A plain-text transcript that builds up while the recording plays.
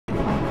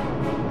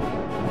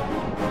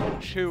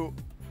Match, who...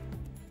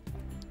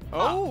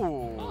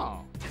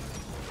 Oh,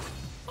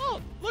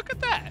 look at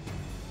that.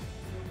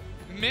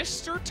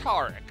 Mr.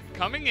 Tarek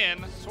coming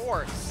in.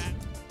 Source.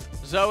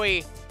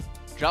 Zoe,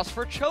 just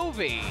for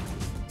Chovy.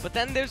 But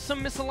then there's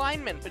some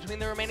misalignment between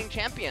the remaining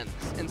champions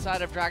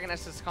inside of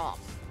Dragoness's comp.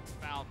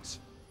 About.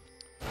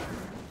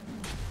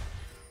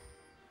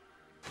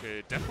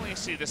 Could definitely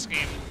see this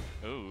game.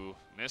 Ooh,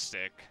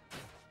 Mystic.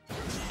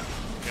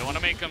 They want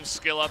to make him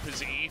skill up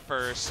his E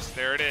first.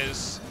 There it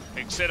is.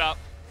 Picks it up.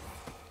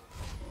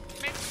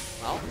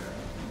 Well.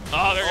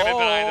 Oh, they're going to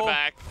deny the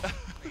back.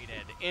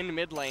 In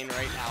mid lane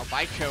right now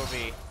by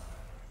Chovy.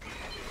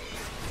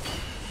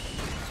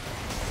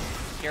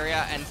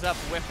 Kyria ends up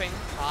whiffing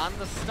on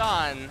the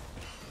stun.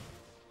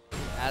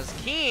 As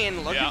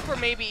Keen looking for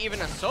maybe even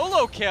a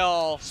solo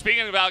kill.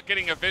 Speaking about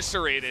getting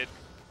eviscerated.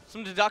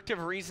 Some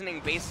deductive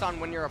reasoning based on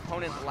when your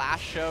opponent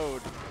last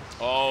showed.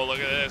 Oh, look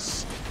at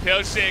this.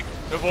 Pyosik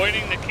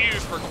avoiding the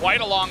Qs for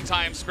quite a long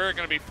time. Spirit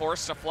going to be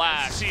forced to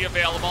flash. C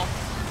available.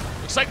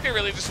 Looks like they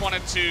really just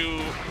wanted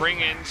to bring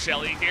in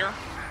Shelly here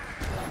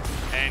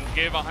and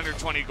give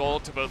 120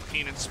 gold to both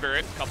Keen and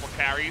Spirit. A couple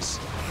carries.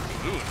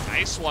 Ooh,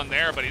 nice one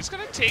there, but he's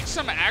going to take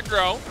some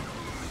aggro.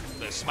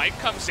 The smite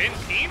comes in.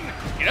 Keen,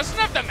 he doesn't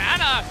have the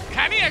mana.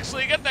 Can he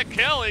actually get the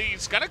kill?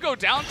 He's going to go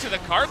down to the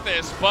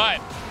Karthus,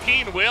 but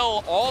Keen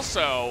will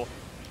also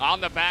on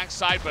the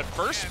backside. But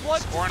first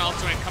blood, Orin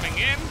Ultimate coming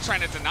in,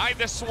 trying to deny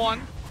this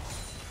one.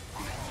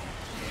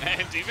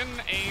 And even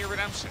a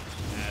redemption.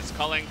 As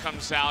Culling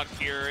comes out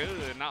here,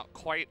 not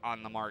quite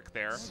on the mark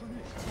there.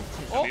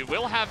 We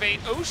will have a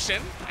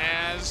Ocean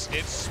as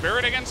it's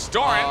Spirit against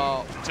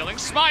Doran. Chilling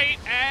Smite,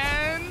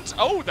 and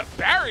the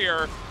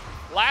barrier.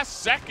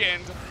 Last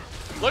second,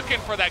 looking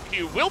for that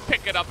Q. Will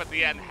pick it up at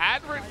the end.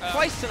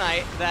 Twice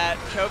tonight that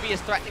Chovy is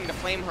threatening to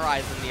Flame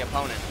Horizon the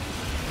opponent.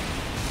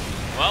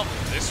 Well,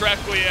 this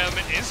Requiem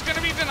is going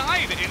to be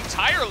denied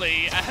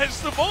entirely,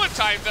 as the bullet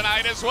time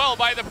denied as well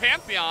by the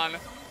Pantheon.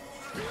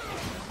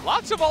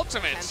 Lots of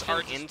ultimates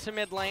are into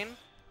mid lane.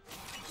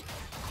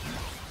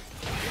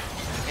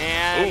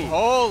 And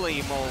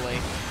holy moly.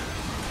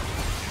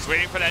 He's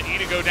waiting for that E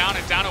to go down,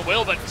 and down it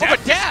will, but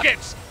Death just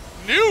gets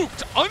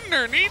nuked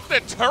underneath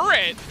the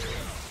turret.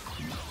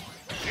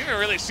 You didn't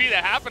really see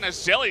that happen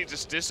as Jelly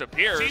just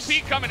disappears.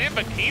 TP coming in,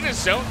 but Keen is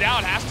zoned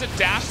out, has to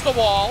dash the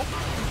wall.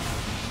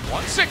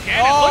 Once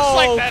again, it looks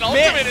like that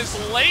ultimate is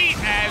late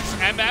as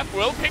MF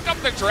will pick up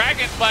the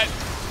dragon, but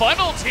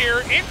funneled here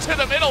into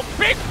the middle.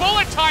 Big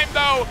bullet time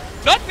though.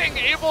 Nothing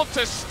able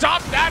to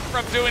stop that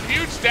from doing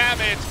huge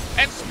damage.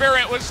 And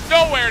Spirit was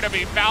nowhere to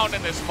be found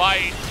in this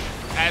fight.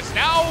 As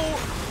now,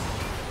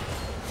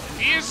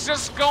 he is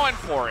just going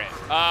for it.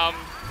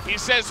 He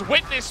says,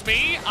 witness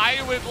me,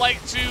 I would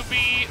like to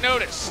be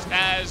noticed.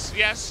 As,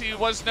 yes, he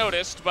was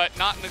noticed, but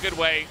not in a good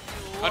way.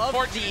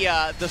 Unfortunately,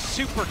 the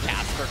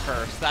Supercaster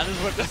curse. That is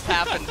what just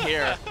happened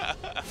here.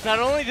 Not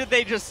only did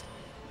they just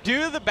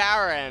do the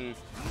Baron,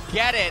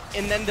 get it,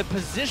 and then the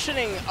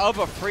positioning of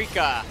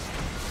Afrika,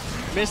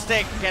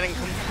 Mystic getting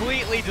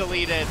completely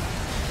deleted,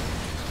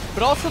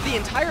 but also the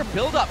entire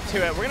build-up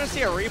to it. We're going to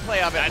see a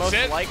replay of it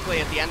most likely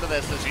at the end of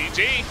this.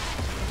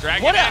 GG.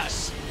 Dragon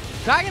X.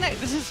 Dragon X,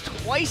 this is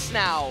twice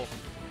now.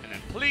 And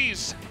then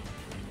please,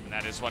 and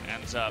that is what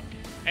ends up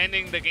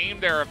ending the game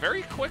there. A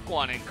very quick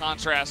one in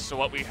contrast to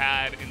what we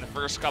had in the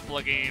first couple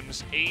of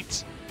games.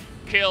 8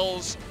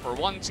 kills for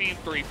one team,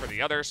 3 for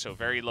the other, so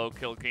very low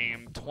kill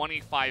game,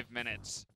 25 minutes.